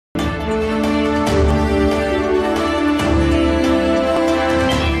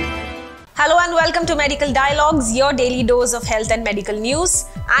Welcome to Medical Dialogues, your daily dose of health and medical news.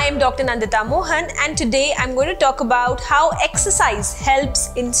 I am Dr. Nandita Mohan, and today I'm going to talk about how exercise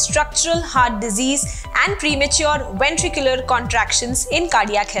helps in structural heart disease and premature ventricular contractions in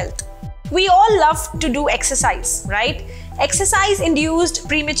cardiac health. We all love to do exercise, right? Exercise-induced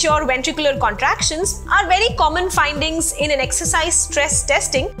premature ventricular contractions are very common findings in an exercise stress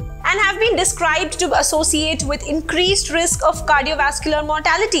testing and have been described to associate with increased risk of cardiovascular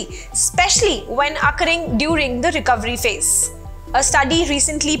mortality, especially when occurring during the recovery phase. A study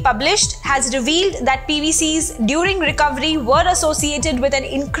recently published has revealed that PVCs during recovery were associated with an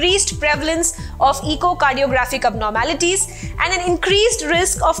increased prevalence of echocardiographic abnormalities, and an increased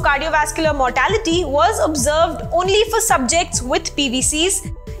risk of cardiovascular mortality was observed only for subjects with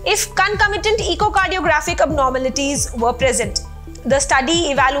PVCs if concomitant echocardiographic abnormalities were present. The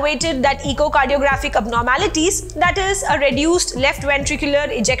study evaluated that echocardiographic abnormalities, that is, a reduced left ventricular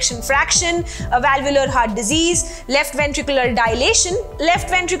ejection fraction, a valvular heart disease, left ventricular dilation,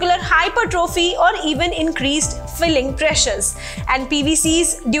 left ventricular hypertrophy, or even increased filling pressures. And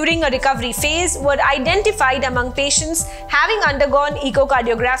PVCs during a recovery phase were identified among patients having undergone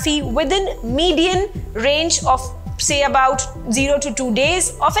echocardiography within median range of, say, about 0 to 2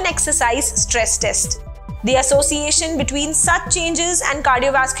 days of an exercise stress test. The association between such changes and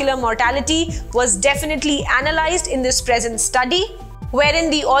cardiovascular mortality was definitely analyzed in this present study, wherein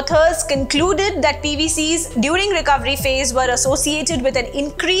the authors concluded that PVCs during recovery phase were associated with an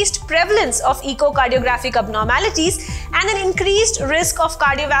increased prevalence of echocardiographic abnormalities, and an increased risk of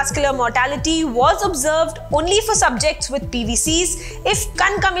cardiovascular mortality was observed only for subjects with PVCs if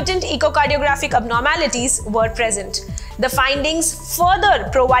concomitant echocardiographic abnormalities were present. The findings further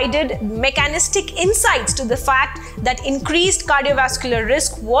provided mechanistic insights to the fact that increased cardiovascular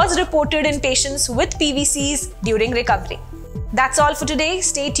risk was reported in patients with PVCs during recovery. That's all for today.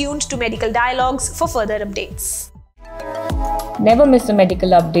 Stay tuned to Medical Dialogues for further updates. Never miss a medical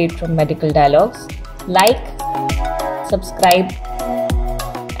update from Medical Dialogues. Like, subscribe,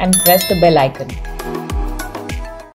 and press the bell icon.